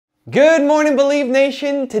Good morning, Believe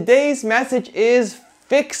Nation. Today's message is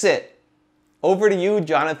fix it. Over to you,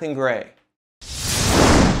 Jonathan Gray.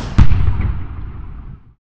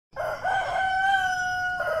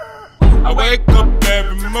 I wake up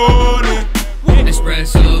every morning.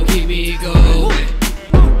 Espresso keep me going.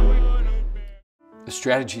 The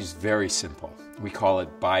strategy is very simple. We call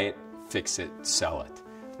it buy it, fix it, sell it.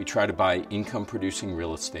 We try to buy income-producing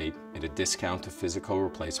real estate at a discount to physical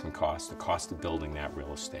replacement cost, the cost of building that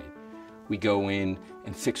real estate. We go in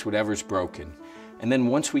and fix whatever's broken. And then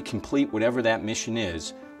once we complete whatever that mission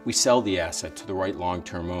is, we sell the asset to the right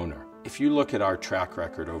long-term owner. If you look at our track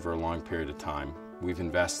record over a long period of time, we've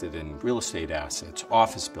invested in real estate assets,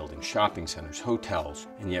 office buildings, shopping centers, hotels,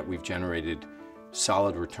 and yet we've generated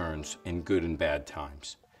solid returns in good and bad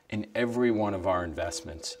times. In every one of our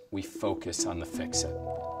investments, we focus on the fix it.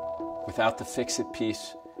 Without the fix it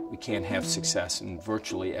piece, we can't have success in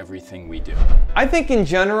virtually everything we do. I think in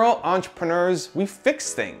general, entrepreneurs, we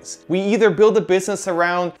fix things. We either build a business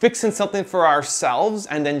around fixing something for ourselves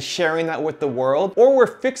and then sharing that with the world, or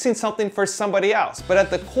we're fixing something for somebody else. But at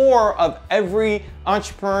the core of every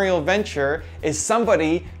entrepreneurial venture is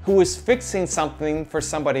somebody who is fixing something for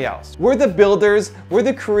somebody else. We're the builders, we're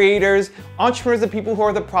the creators, entrepreneurs are the people who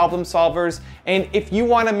are the problem solvers, and if you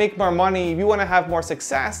want to make more money, if you want to have more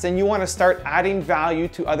success, then you want to start adding value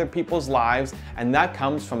to other people's lives, and that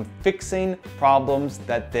comes from fixing problems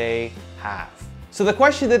that they have. So the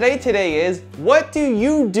question of the day today is, what do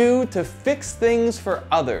you do to fix things for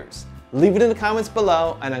others? Leave it in the comments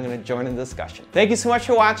below and I'm going to join in the discussion. Thank you so much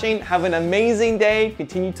for watching. Have an amazing day.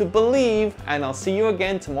 Continue to believe, and I'll see you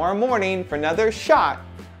again tomorrow morning for another shot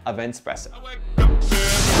of espresso.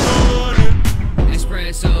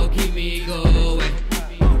 Espresso keep me going.